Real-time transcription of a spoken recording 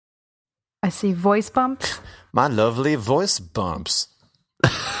I see voice bumps. My lovely voice bumps.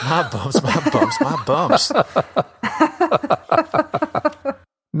 My bumps, my bumps, my bumps.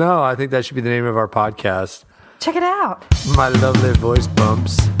 No, I think that should be the name of our podcast. Check it out. My lovely voice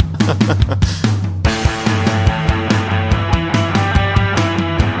bumps.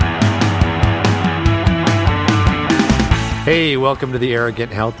 Hey, welcome to the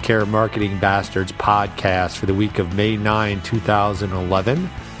Arrogant Healthcare Marketing Bastards podcast for the week of May 9, 2011.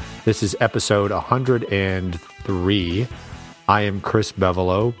 This is episode 103. I am Chris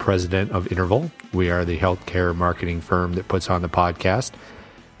Bevelow, president of Interval. We are the healthcare marketing firm that puts on the podcast.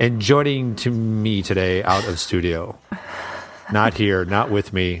 And joining to me today out of studio, not here, not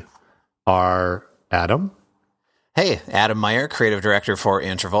with me, are Adam. Hey, Adam Meyer, creative director for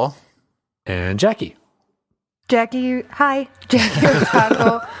Interval. And Jackie. Hi. Jackie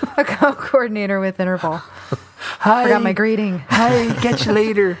Otago, account coordinator with Interval. Hi. Forgot my greeting. Hi, catch you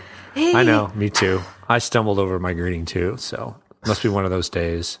later. Hey. I know, me too. I stumbled over my greeting too, so must be one of those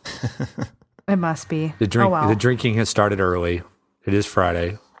days. It must be. The drinking has started early. It is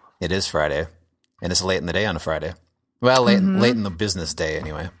Friday. It is Friday, and it's late in the day on a Friday. Well, late in the business day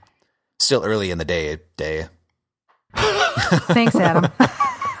anyway. Still early in the day. Thanks, Adam,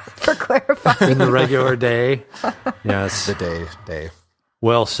 for clarifying. In the regular day. Yes. The day.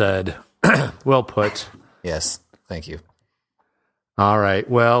 Well said. Well put. Yes. Thank you. All right.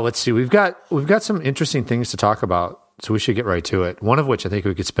 Well, let's see. We've got some interesting things to talk about, so we should get right to it. One of which I think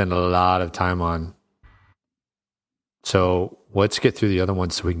we could spend a lot of time on. So let's get through the other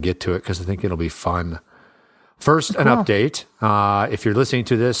ones so we can get to it, because I think it'll be fun. First, an update. If you're listening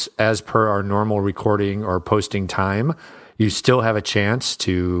to this as per our normal recording or posting time, you still have a chance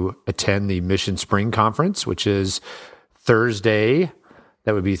to attend the Mission Spring Conference, which is Thursday.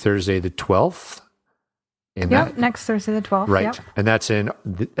 That would be Thursday the 12th. Next Thursday the 12th. Right. Yep. And that's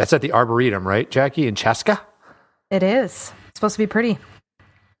at the Arboretum, right, Jackie, in Chaska? It is. It's supposed to be pretty.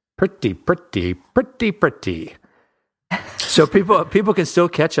 Pretty. So people can still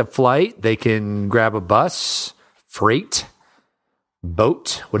catch a flight. They can grab a bus, freight,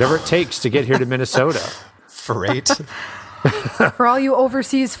 boat, whatever it takes to get here to Minnesota. Freight. For all you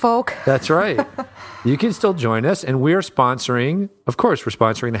overseas folk. That's right. You can still join us, and we're sponsoring, of course, we're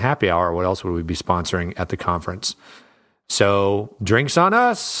sponsoring the happy hour. What else would we be sponsoring at the conference? So drinks on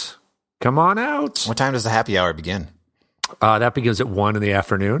us. Come on out. What time does the happy hour begin? That begins at 1 in the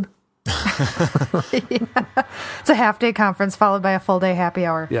afternoon. Yeah. It's a half-day conference followed by a full-day happy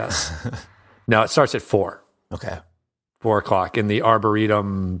hour. Yes. No, it starts at 4. Okay. 4 o'clock in the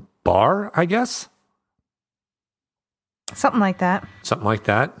Arboretum bar, I guess. Something like that.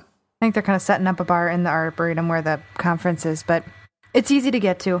 I think they're kind of setting up a bar in the Arboretum where the conference is, but it's easy to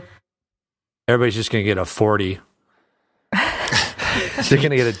get to. Everybody's just going to get a 40. They're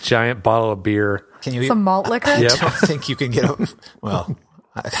going to get a giant bottle of beer. Some malt liquor? I don't think you can get a... Well,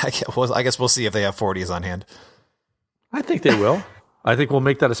 I guess we'll see if they have 40s on hand. I think they will. I think we'll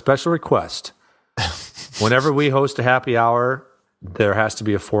make that a special request. Whenever we host a happy hour, there has to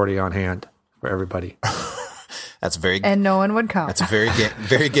be a 40 on hand for everybody. That's very... And no one would come. That's very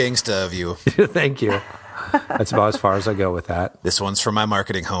gangsta of you. Thank you. That's about as far as I go with that. This one's for my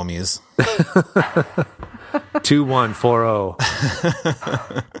marketing homies. 2140.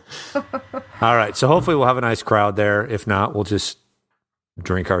 All right. So hopefully we'll have a nice crowd there. If not, we'll just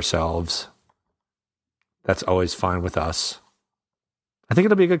drink ourselves. That's always fine with us. I think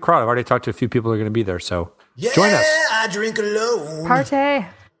it'll be a good crowd. I've already talked to a few people who are going to be there. So join us. I drink alone. Partay.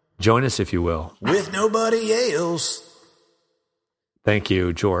 Join us, if you will. With nobody else. Thank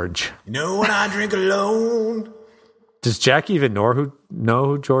you, George. You know when I drink alone. Does Jackie even know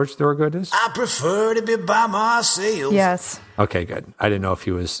who George Thorogood is? I prefer to be by myself. Yes. Okay, good. I didn't know if he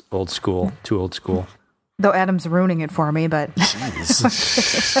was old school, too old school. Though Adam's ruining it for me, but...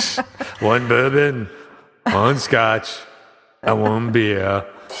 Jeez. One bourbon, one scotch, and one beer.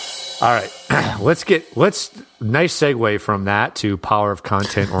 All right. Let's nice segue from that to power of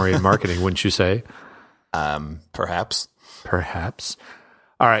content-oriented marketing, wouldn't you say? Perhaps.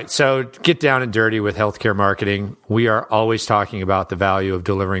 All right. So get down and dirty with healthcare marketing. We are always talking about the value of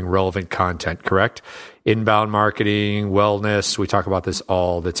delivering relevant content, correct? Inbound marketing, wellness. We talk about this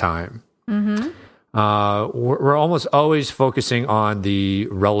all the time. Mm-hmm. We're almost always focusing on the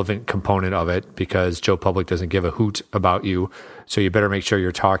relevant component of it because Joe Public doesn't give a hoot about you. So you better make sure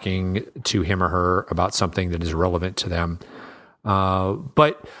you're talking to him or her about something that is relevant to them.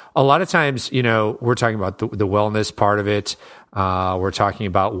 But a lot of times, we're talking about the wellness part of it. We're talking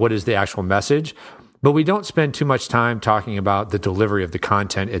about what is the actual message, but we don't spend too much time talking about the delivery of the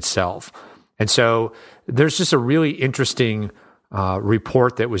content itself. And so there's just a really interesting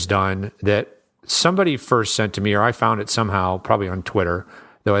report that was done that somebody first sent to me, or I found it somehow, probably on Twitter,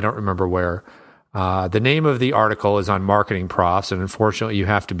 though I don't remember where. The name of the article is on Marketing Profs, and unfortunately, you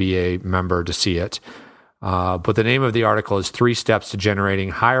have to be a member to see it. But the name of the article is 3 Steps to Generating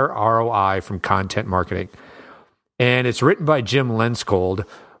Higher ROI from Content Marketing. And it's written by Jim Lenskold,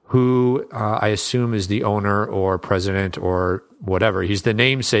 who I assume is the owner or president or whatever. He's the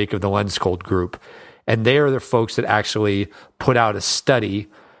namesake of the Lenskold Group. And they are the folks that actually put out a study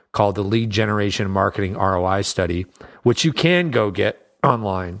called the Lead Generation Marketing ROI Study, which you can go get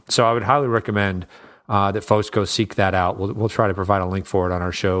online. So I would highly recommend that folks go seek that out. We'll try to provide a link for it on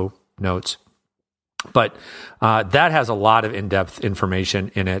our show notes. But that has a lot of in-depth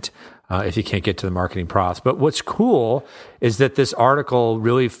information in it if you can't get to the Marketing Profs. But what's cool is that this article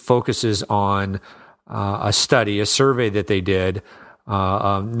really focuses on a survey that they did.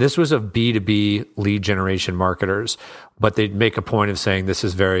 This was of B2B lead generation marketers, but they make a point of saying this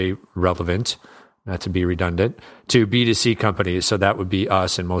is very relevant, not to be redundant, to B2C companies. So that would be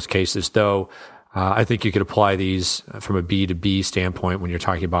us in most cases, though I think you could apply these from a B2B standpoint when you're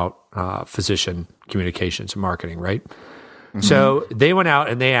talking about physician communications and marketing, right? Mm-hmm. So they went out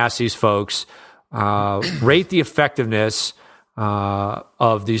and they asked these folks, rate the effectiveness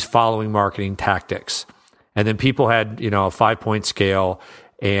of these following marketing tactics. And then people had, a 5-point scale.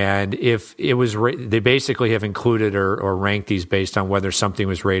 And if it was, they basically have included or ranked these based on whether something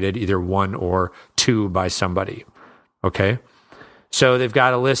was rated either 1 or 2 by somebody. Okay. So they've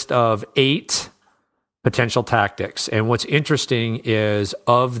got a list of 8 potential tactics. And what's interesting is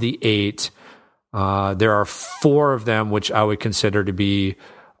of the 8, there are 4 of them which I would consider to be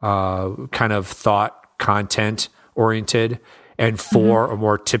kind of thought content oriented, and 4 are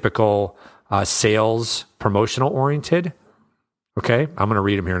more typical sales promotional oriented. Okay, I'm going to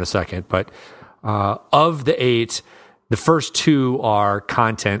read them here in a second. But of the 8, the first 2 are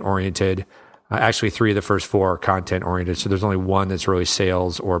content oriented. Actually, 3 of the first 4 are content oriented. So there's only 1 that's really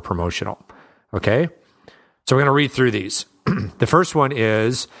sales or promotional. Okay, so we're going to read through these. The first one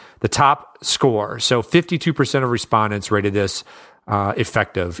is the top score. So 52% of respondents rated this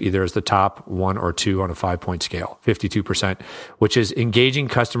effective, either as the top 1 or 2 on a 5-point scale. 52%, which is engaging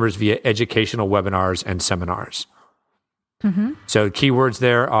customers via educational webinars and seminars. Mm-hmm. So keywords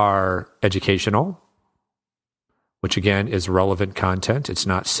there are educational, which again is relevant content. It's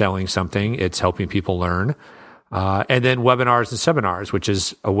not selling something, it's helping people learn. And then webinars and seminars, which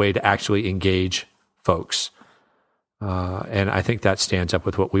is a way to actually engage folks. And I think that stands up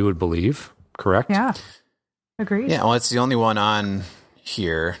with what we would believe, correct? Yeah, agreed. Yeah, well, it's the only one on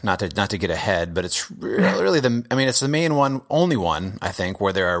here, not to get ahead, but it's really it's the main one, only one, I think,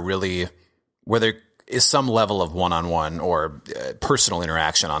 where there is some level of one-on-one or personal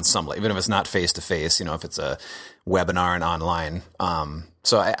interaction on some level, even if it's not face-to-face, if it's a webinar and online.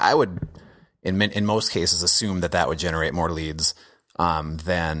 So I would, in most cases, assume that would generate more leads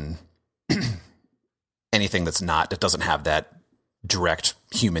than anything that doesn't have that direct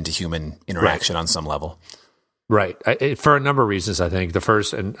human-to-human interaction on some level. Right. For a number of reasons, I think. The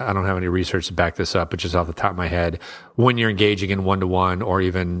first, and I don't have any research to back this up, but just off the top of my head, when you're engaging in one-to-one or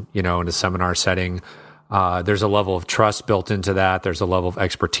even, in a seminar setting, there's a level of trust built into that. There's a level of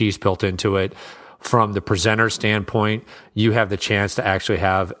expertise built into it. From the presenter standpoint, you have the chance to actually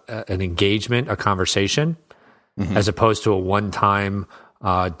have an engagement, a conversation, as opposed to a one-time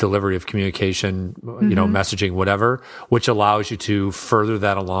delivery of communication, messaging, whatever, which allows you to further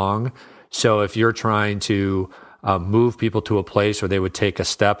that along. So if you're trying to move people to a place where they would take a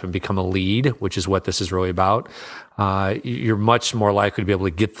step and become a lead, which is what this is really about, you're much more likely to be able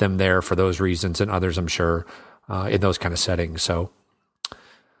to get them there for those reasons and others, I'm sure, in those kind of settings. So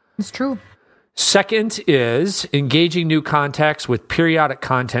it's true. Second is engaging new contacts with periodic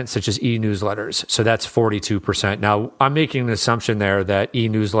content such as e-newsletters. So that's 42%. Now, I'm making an assumption there that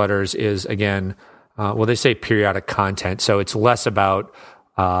e-newsletters is, again, they say periodic content. So it's less about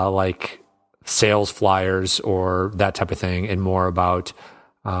like sales flyers or that type of thing, and more about,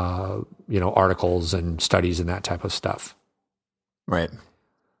 articles and studies and that type of stuff. Right.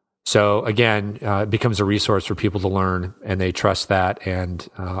 So again, it becomes a resource for people to learn, and they trust that and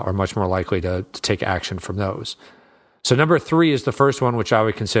are much more likely to take action from those. So number 3 is the first one, which I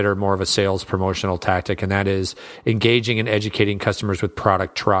would consider more of a sales promotional tactic, and that is engaging and educating customers with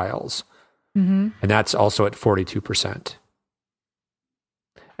product trials. Mm-hmm. And that's also at 42%.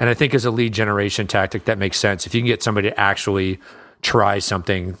 And I think as a lead generation tactic, that makes sense. If you can get somebody to actually try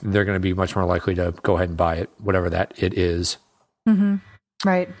something, they're going to be much more likely to go ahead and buy it, whatever that it is. Mm-hmm.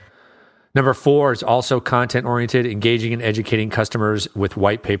 Right. Number 4 is also content-oriented, engaging and educating customers with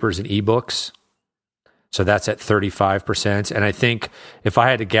white papers and ebooks. So that's at 35%. And I think if I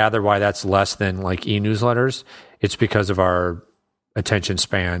had to gather why that's less than like e-newsletters, it's because of our attention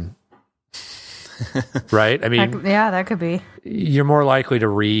span. Right? I mean, that could be. You're more likely to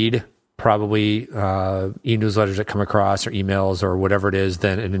read probably e-newsletters that come across or emails or whatever it is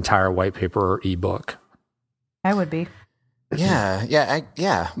than an entire white paper or ebook. I would be.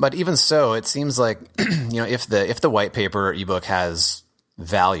 Yeah. But even so, it seems like if the white paper or ebook has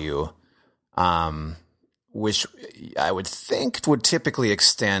value, which I would think would typically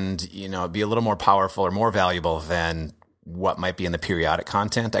extend, be a little more powerful or more valuable than what might be in the periodic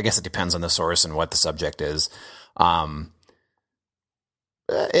content. I guess it depends on the source and what the subject is. The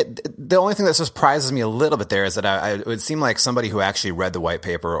only thing that surprises me a little bit there is that it would seem like somebody who actually read the white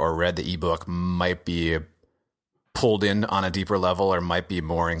paper or read the ebook might be pulled in on a deeper level or might be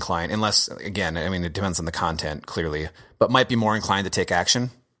more inclined, unless, again, I mean, it depends on the content clearly, but might be more inclined to take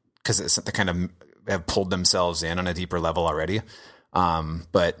action because they kind of have pulled themselves in on a deeper level already.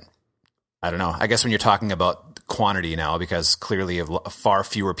 But I don't know. I guess when you're talking about quantity now, because clearly far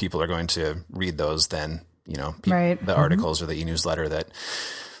fewer people are going to read those than the articles or the e-newsletter, that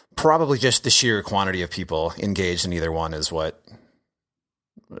probably just the sheer quantity of people engaged in either one is what's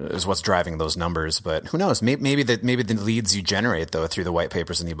driving those numbers. But who knows? Maybe the leads you generate though through the white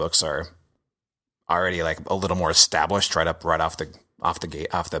papers and ebooks are already like a little more established right off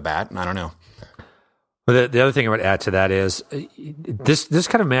the bat. I don't know. Well, the other thing I would add to that is this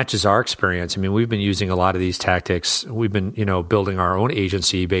kind of matches our experience. I mean, we've been using a lot of these tactics. We've been, building our own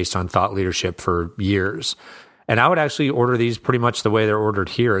agency based on thought leadership for years. And I would actually order these pretty much the way they're ordered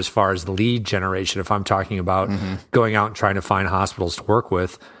here as far as lead generation. If I'm talking about going out and trying to find hospitals to work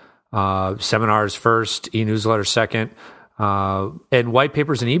with, seminars first, e-newsletter second, and white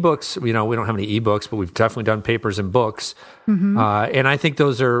papers and ebooks. We don't have any ebooks, but we've definitely done papers and books. And I think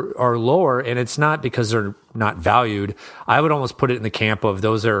those are lower, and it's not because they're not valued. I would almost put it in the camp of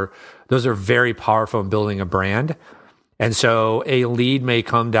those are very powerful in building a brand. And so a lead may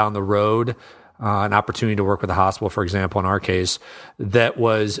come down the road, an opportunity to work with a hospital, for example, in our case, that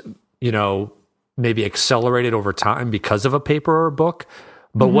was, maybe accelerated over time because of a paper or a book,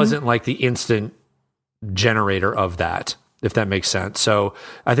 but wasn't like the instant generator of that, if that makes sense. So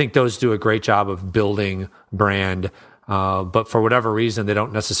I think those do a great job of building brand, but for whatever reason, they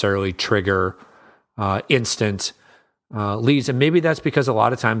don't necessarily trigger instant leads. And maybe that's because a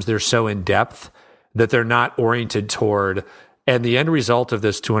lot of times they're so in depth that they're not oriented toward, and the end result of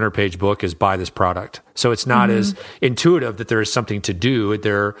this 200-page book is buy this product. So it's not as intuitive that there is something to do.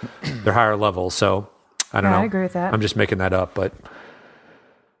 They're higher level. So I don't know. I agree with that. I'm just making that up, but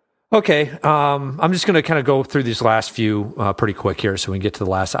okay. I'm just going to kind of go through these last few pretty quick here so we can get to the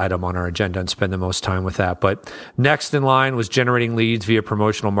last item on our agenda and spend the most time with that. But next in line was generating leads via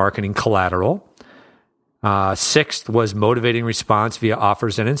promotional marketing collateral. Sixth was motivating response via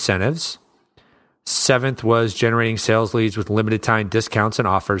offers and incentives. Seventh was generating sales leads with limited time discounts and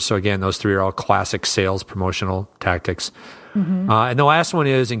offers. So again, those three are all classic sales promotional tactics. And the last one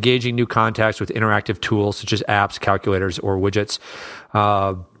is engaging new contacts with interactive tools such as apps, calculators, or widgets.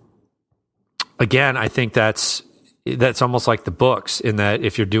 Again, I think that's almost like the books in that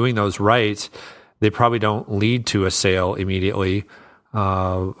if you're doing those right, they probably don't lead to a sale immediately.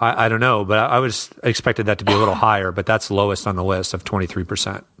 I don't know, but I expected that to be a little higher, but that's lowest on the list of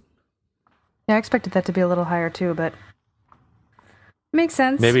 23%. Yeah, I expected that to be a little higher too, but makes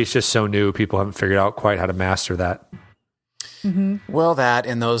sense. Maybe it's just so new, people haven't figured out quite how to master that. Well, that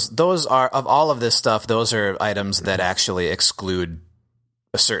and those are, of all of this stuff, those are items that actually exclude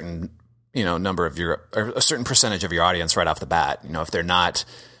a certain number of or a certain percentage of your audience right off the bat. If they're not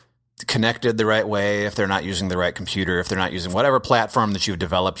connected the right way, if they're not using the right computer, if they're not using whatever platform that you've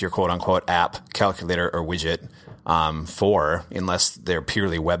developed your quote unquote app, calculator, or widget for, unless they're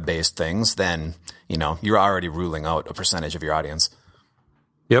purely web-based things, then, you're already ruling out a percentage of your audience.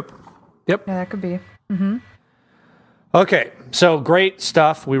 Yep. Yeah, that could be. Okay. So great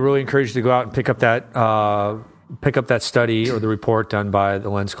stuff. We really encourage you to go out and pick up that study or the report done by the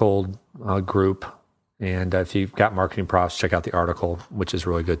Lens Cold group. And if you've got marketing profs, check out the article, which is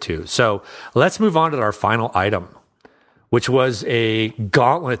really good too. So let's move on to our final item, which was a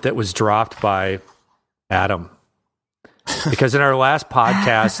gauntlet that was dropped by Adam. Because in our last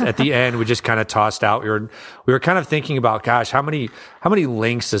podcast at the end, we just kind of tossed out, we were kind of thinking about, gosh, how many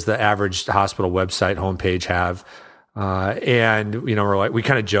links does the average hospital website homepage have? And we're like, we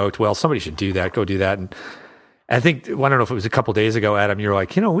kind of joked, well, somebody should do that, go do that. And I think, I don't know if it was a couple days ago, Adam, you were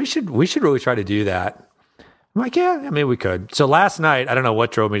like, we should really try to do that. I'm like, yeah, I mean, we could. So last night, I don't know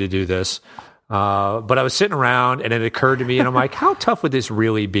what drove me to do this, but I was sitting around and it occurred to me, and I'm like, how tough would this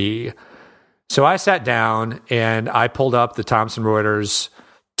really be? So I sat down and I pulled up the Thomson Reuters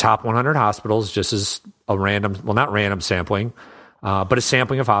top 100 hospitals, just as a random, well, not random sampling, but a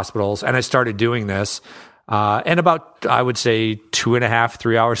sampling of hospitals. And I started doing this. And about, I would say 2.5,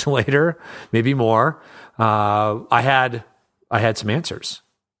 3 hours later, maybe more, I had some answers.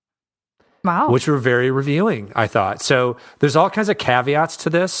 Wow. Which were very revealing, I thought. So there's all kinds of caveats to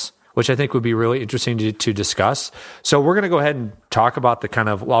this, which I think would be really interesting to discuss. So we're going to go ahead and talk about the kind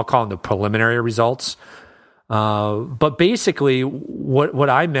of, well, I'll call them the preliminary results. But basically, what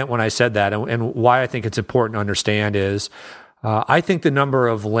I meant when I said that and why I think it's important to understand is I think the number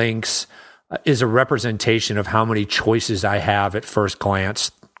of links is a representation of how many choices I have at first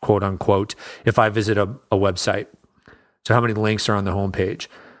glance, quote unquote, if I visit a website. So how many links are on the homepage.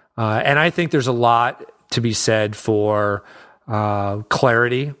 And I think there's a lot to be said for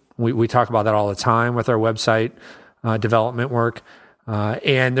clarity. We talk about that all the time with our website development work.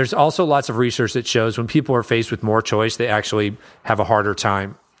 And there's also lots of research that shows when people are faced with more choice, they actually have a harder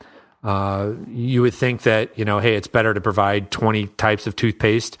time. You would think that, hey, it's better to provide 20 types of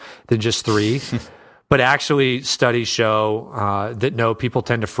toothpaste than just 3. But actually, studies show that no, people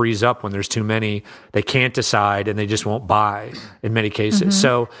tend to freeze up when there's too many. They can't decide, and they just won't buy in many cases. Mm-hmm.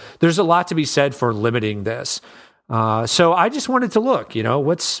 So there's a lot to be said for limiting this. So I just wanted to look,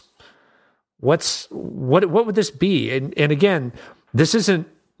 what would this be? And again, this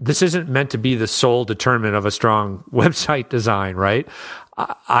isn't meant to be the sole determinant of a strong website design, right?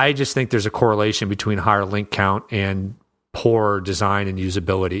 I just think there's a correlation between higher link count and poor design and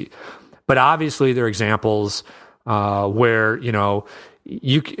usability. But obviously, there are examples where,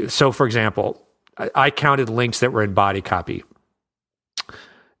 so for example, I counted links that were in body copy.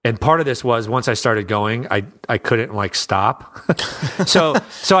 And part of this was once I started going, I couldn't stop. so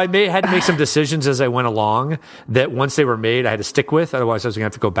I had to make some decisions as I went along that once they were made, I had to stick with. Otherwise, I was going to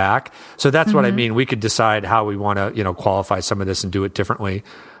have to go back. So that's what I mean. We could decide how we want to, qualify some of this and do it differently.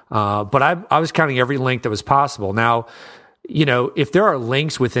 But I was counting every link that was possible. Now, if there are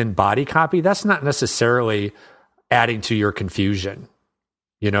links within body copy, that's not necessarily adding to your confusion.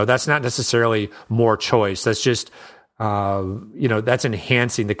 That's not necessarily more choice. That's just, that's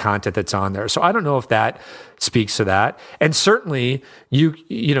enhancing the content that's on there. So I don't know if that speaks to that. And certainly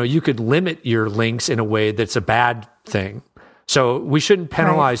you could limit your links in a way that's a bad thing. So we shouldn't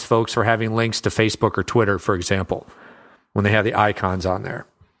penalize folks for having links to Facebook or Twitter, for example, when they have the icons on there.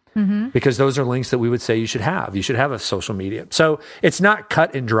 Mm-hmm. Because those are links that we would say you should have. You should have a social media. So it's not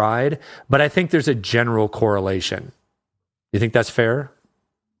cut and dried, but I think there's a general correlation. You think that's fair?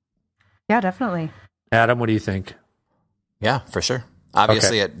 Yeah, definitely. Adam, what do you think? Yeah, for sure.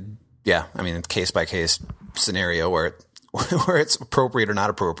 Obviously, it's case by case scenario where it's appropriate or not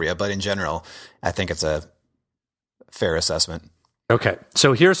appropriate. But in general, I think it's a fair assessment. Okay,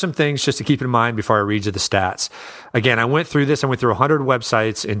 so here are some things just to keep in mind before I read you the stats. Again, I went through 100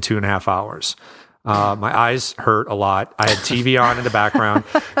 websites in 2.5 hours. My eyes hurt a lot. I had TV on in the background.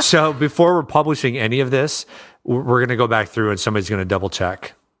 So before we're publishing any of this, we're going to go back through and somebody's going to double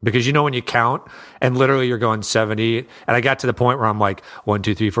check. Because when you count and literally you're going 70, and I got to the point where I'm like 1,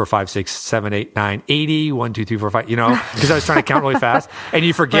 2, 3, 4, 5, 6, 7, 8, 9, 80, 1, 2, 3, 4, 5, because I was trying to count really fast. And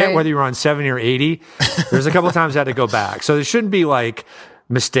you forget whether you're on 70 or 80. There's a couple of times I had to go back. So there shouldn't be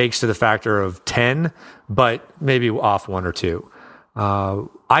mistakes to the factor of 10, but maybe off 1 or 2.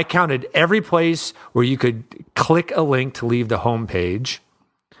 I counted every place where you could click a link to leave the home page.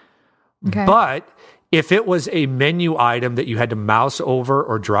 Okay. But if it was a menu item that you had to mouse over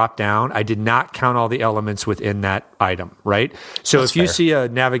or drop down, I did not count all the elements within that item, right? So that's if you see a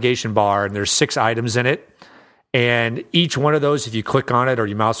navigation bar and there's 6 items in it, and each one of those, if you click on it or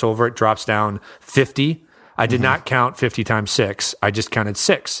you mouse over it, drops down 50, I did not count 50 times 6. I just counted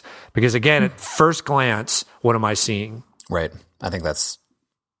 6. Because again, at first glance, what am I seeing? Right. I think that's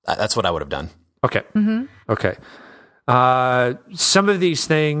what I would have done. Okay. Mm-hmm. Okay. Some of these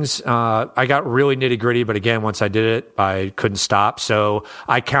things, I got really nitty gritty, but again, once I did it, I couldn't stop. So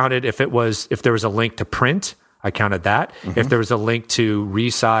I counted if there was a link to print, I counted that. Mm-hmm. If there was a link to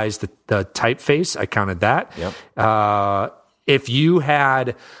resize the typeface, I counted that. Yep. If you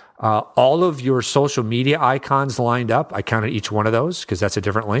had, all of your social media icons lined up, I counted each one of those because that's a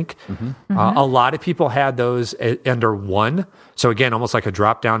different link. Mm-hmm. Mm-hmm. A lot of people had those under one. So again, almost like a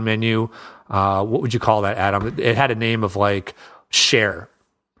drop-down menu. What would you call that, Adam? It had a name of share.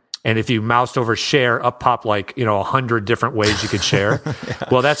 And if you moused over share, up popped 100 different ways you could share. Yeah.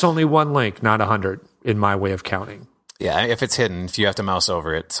 Well, that's only one link, not 100 in my way of counting. Yeah, if it's hidden, if you have to mouse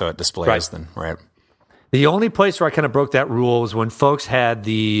over it so it displays, then right. The only place where I kind of broke that rule was when folks had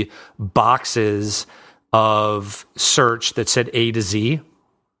the boxes of search that said A to Z.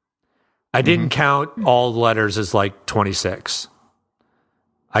 I didn't count all the letters as like 26.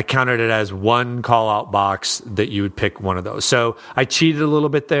 I counted it as one call out box that you would pick one of those. So I cheated a little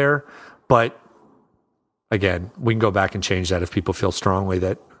bit there, but again, we can go back and change that if people feel strongly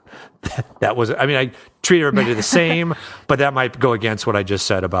that was, I mean, I treat everybody the same, but that might go against what I just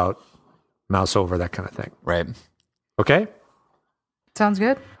said about mouse over, that kind of thing. Right. Okay. Sounds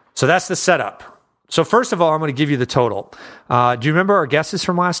good. So that's the setup. So first of all, I'm going to give you the total. Do you remember our guesses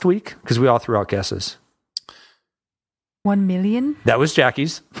from last week? Because we all threw out guesses. 1 million? That was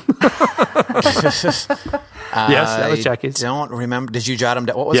Jackie's. Yes, that was Jackie's. I don't remember. Did you jot them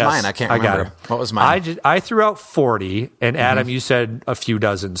down? What was mine? I can't remember. I got it. What was mine? I threw out 40, and Adam, you said a few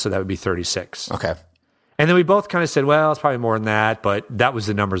dozen, so that would be 36. Okay. And then we both kind of said, well, it's probably more than that, but that was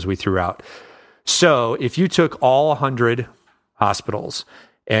the numbers we threw out. So if you took all 100 hospitals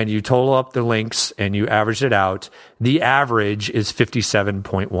and you total up the links and you averaged it out, the average is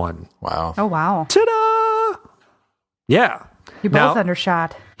 57.1. Wow. Oh, wow. Ta-da! Yeah. You both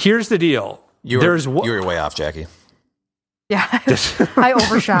undershot. Here's the deal. You were way off, Jackie. Yeah. I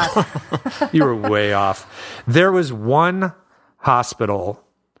overshot. You were way off. There was one hospital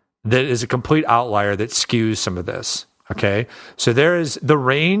that is a complete outlier that skews some of this. Okay. So there is the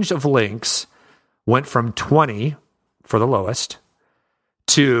range of links went from 20 for the lowest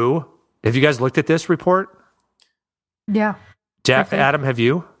to, have you guys looked at this report? Yeah. Adam, have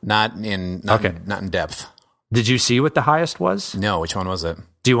you? Not in depth. Did you see what the highest was? No, which one was it?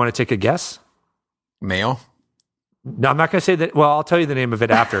 Do you want to take a guess? Mayo? No, I'm not going to say that. Well, I'll tell you the name of it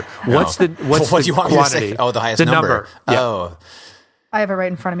after. What's the what do you want quantity? Me to say? Oh, the highest the number. Yeah. Oh. I have it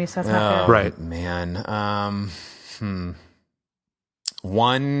right in front of me, so that's not good. Right. Man.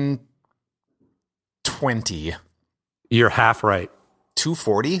 120. You're half right.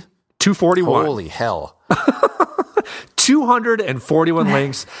 240? 241. Holy hell. 241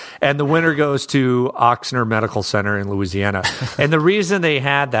 links, and the winner goes to Oxnard Medical Center in Louisiana. And the reason they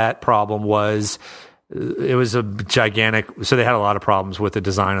had that problem was it was a gigantic, so they had a lot of problems with the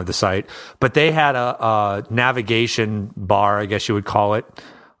design of the site, but they had a navigation bar, I guess you would call it,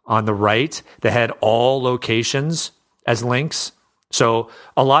 on the right that had all locations as links. So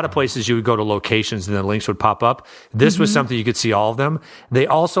a lot of places you would go to locations and the links would pop up. This was something you could see all of them. They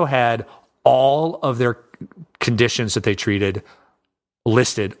also had all of their conditions that they treated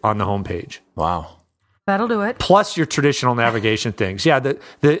listed on the homepage. Wow. That'll do it. Plus your traditional navigation things. Yeah, the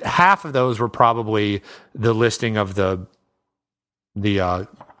half of those were probably the listing of the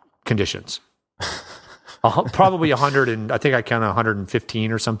conditions. Probably 100, and I think I counted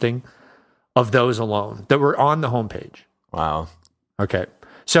 115 or something of those alone that were on the homepage. Wow. Okay.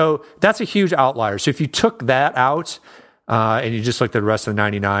 So that's a huge outlier. So if you took that out and you just looked at the rest of the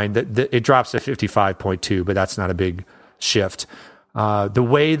 99, it drops to 55.2, but that's not a big shift. The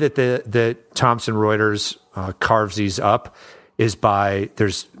way that Thomson Reuters carves these up is by,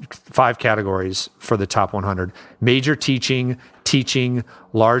 there's 5 categories for the top 100. Major teaching,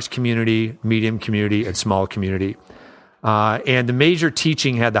 large community, medium community, and small community. And the major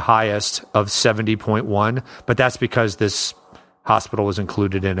teaching had the highest of 70.1, but that's because this hospital was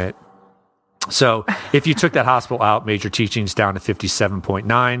included in it. So if you took that hospital out, major teaching's down to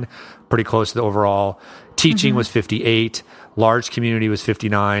 57.9, pretty close to the overall. Teaching was 58, large community was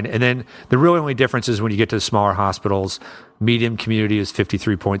 59, and then the really only difference is when you get to the smaller hospitals, medium community is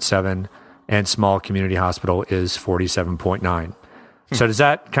 53.7, and small community hospital is 47.9. So does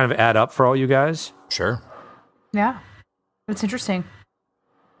that kind of add up for all you guys? Sure. Yeah. It's interesting.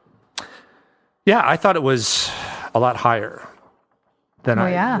 Yeah, I thought it was a lot higher than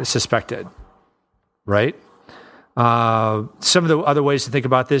I suspected. Right? Some of the other ways to think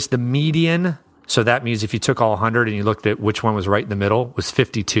about this, the median, so that means if you took all 100 and you looked at which one was right in the middle, was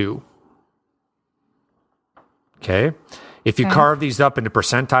 52. Okay? If you carve these up into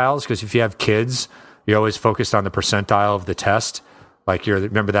percentiles, because if you have kids, you're always focused on the percentile of the test. Like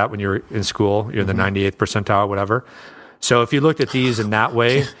remember that when you were in school, you're in the 98th percentile, whatever. So if you looked at these in that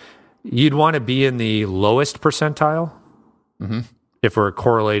way, you'd want to be in the lowest percentile if we're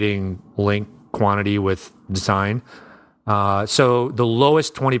correlating link quantity with design. So the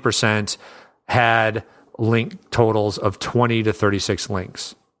lowest 20% had link totals of 20 to 36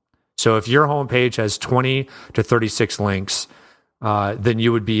 links. So if your homepage has 20 to 36 links, then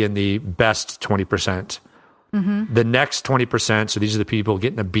you would be in the best 20%. The next 20%, so these are the people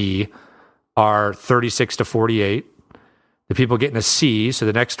getting a B, are 36 to 48. The people getting a C, so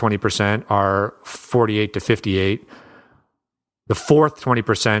the next 20% are 48 to 58. The fourth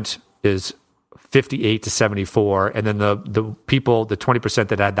 20% is 58 to 74, and then the people, the 20%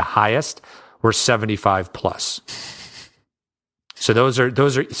 that had the highest, were 75 plus. So those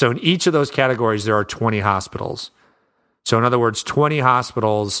are so in each of those categories there are 20 hospitals. So in other words, 20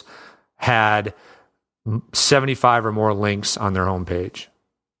 hospitals had 75 or more links on their homepage.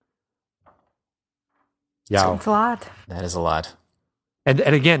 Yeah, That's a lot. That is a lot. And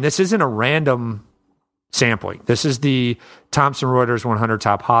again, this isn't a random sampling. This is the Thomson Reuters 100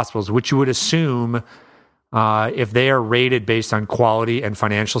 top hospitals, which you would assume if they are rated based on quality and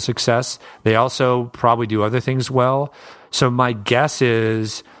financial success, they also probably do other things well. So my guess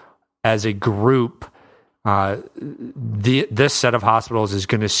is, as a group, this set of hospitals is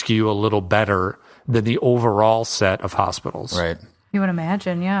going to skew a little better than the overall set of hospitals. Right. You would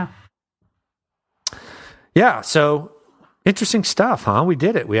imagine, yeah. Yeah, so interesting stuff, huh? We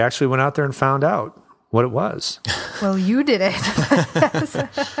did it. We actually went out there and found out what it was. Well, you did it.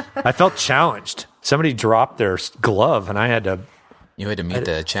 I felt challenged. Somebody dropped their glove, and I had to... You had to meet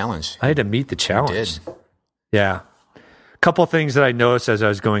the challenge. I had to meet the challenge. You did. Yeah. A couple of things that I noticed as I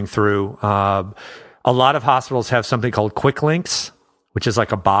was going through. A lot of hospitals have something called quick links, which is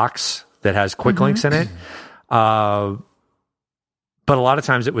like a box that has quick links in it. But a lot of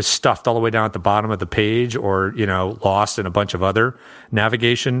times it was stuffed all the way down at the bottom of the page or, lost in a bunch of other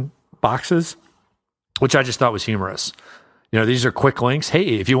navigation boxes, which I just thought was humorous. These are quick links.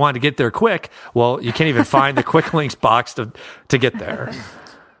 Hey, if you want to get there quick, well, you can't even find the quick links box to get there.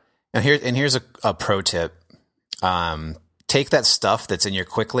 And here's a pro tip. Take that stuff that's in your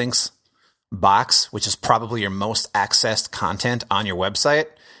quick links box, which is probably your most accessed content on your website,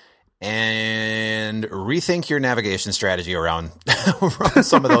 and rethink your navigation strategy around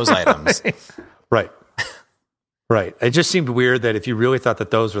some of those items. Right. It just seemed weird that if you really thought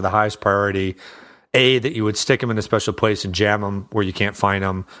that those were the highest priority, A, that you would stick them in a special place and jam them where you can't find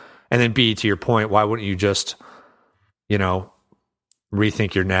them. And then B, to your point, why wouldn't you just,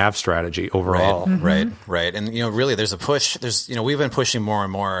 rethink your nav strategy overall? Right. And, really there's a push. We've been pushing more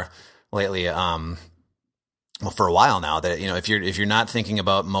and more lately, for a while now that, if you're not thinking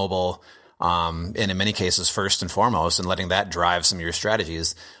about mobile, and in many cases, first and foremost, and letting that drive some of your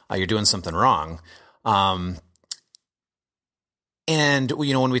strategies, you're doing something wrong. And,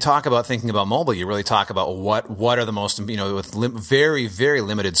 when we talk about thinking about mobile, you really talk about what are the most, with very, very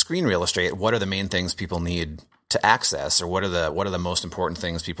limited screen real estate, what are the main things people need to access, or what are the most important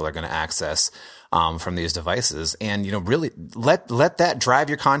things people are going to access from these devices? And, really let that drive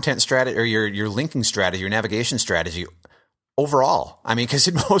your content strategy or your linking strategy, your navigation strategy overall. I mean, because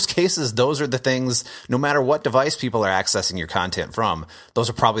in most cases, those are the things, no matter what device people are accessing your content from, those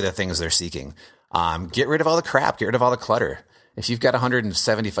are probably the things they're seeking. Get rid of all the crap, get rid of all the clutter. If you've got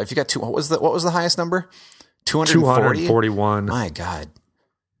 175, if you got what was the highest number? 241. My God.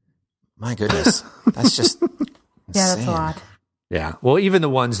 My goodness. That's just insane. Yeah, that's a lot. Yeah. Well, even the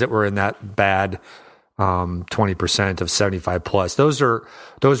ones that were in that bad 20% of 75 plus, those are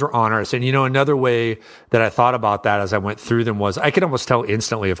on us. And, another way that I thought about that as I went through them was I could almost tell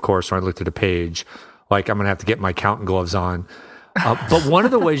instantly, of course, when I looked at a page, like I'm going to have to get my accountant gloves on. But one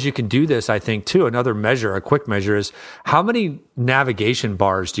of the ways you can do this, I think, too, a quick measure is how many navigation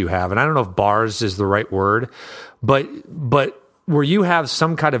bars do you have? And I don't know if bars is the right word, but where you have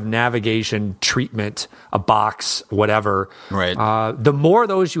some kind of navigation treatment, a box, whatever. Right. The more of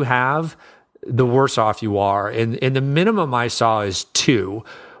those you have, the worse off you are. And the minimum I saw is 2,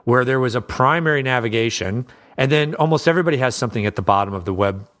 where there was a primary navigation, and then almost everybody has something at the bottom of the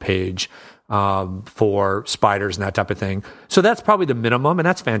web page for spiders and that type of thing. So that's probably the minimum, and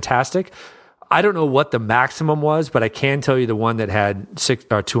that's fantastic. I don't know what the maximum was, but I can tell you the one that had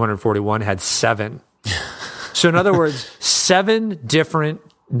 241 had 7. So in other words, 7 different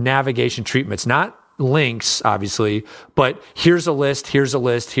navigation treatments, not links, obviously, but here's a list, here's a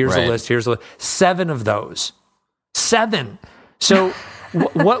list, here's a list, here's a list. 7 of those. 7. So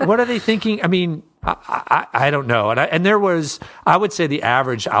what are they thinking? I mean, I don't know. And there was, I would say the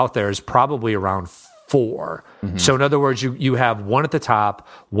average out there is probably around 4. Mm-hmm. So in other words, you have one at the top,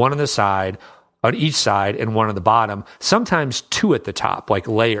 one on the side, on each side, and one on the bottom. Sometimes 2 at the top, like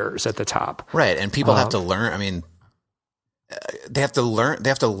layers at the top. Right. And people have to learn. I mean, they have to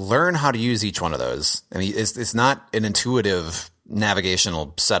learn how to use each one of those. I mean, it's not an intuitive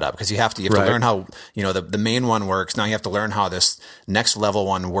navigational setup because you have to learn how, the main one works. Now you have to learn how this next level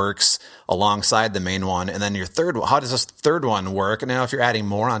one works alongside the main one. And then your third one, how does this third one work? And now if you're adding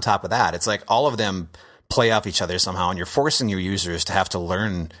more on top of that, it's like all of them play off each other somehow. And you're forcing your users to have to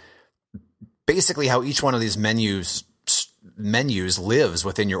learn basically how each one of these menus lives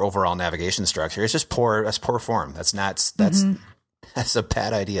within your overall navigation structure. It's just that's poor form. That's a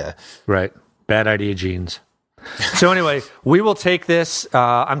bad idea. Right. Bad idea, genes. So anyway, we will take this.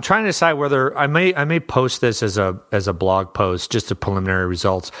 I'm trying to decide whether I may post this as a blog post, just the preliminary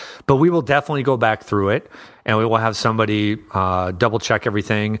results. But we will definitely go back through it, and we will have somebody double check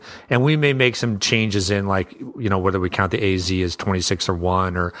everything, and we may make some changes in, like, whether we count the AZ as 26 or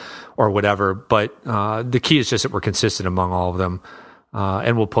 1 or whatever. But the key is just that we're consistent among all of them,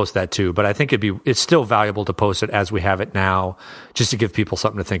 and we'll post that too. But I think it's still valuable to post it as we have it now, just to give people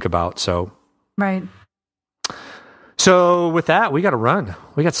something to think about. So right. So with that, we got to run.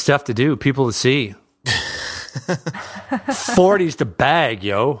 We got stuff to do, people to see. 40's to bag,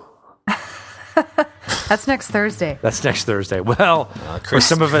 yo. That's next Thursday. Well, for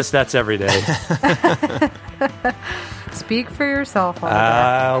some of us, that's every day. Speak for yourself. Oliver.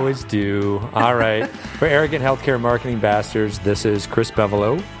 I always do. All right. For Arrogant Healthcare Marketing Bastards, this is Chris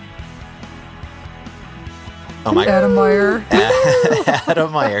Bevelo. Oh my God. Adam Meyer.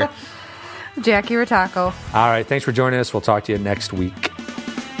 Adam Meyer. Jackie Rotacco. All right. Thanks for joining us. We'll talk to you next week.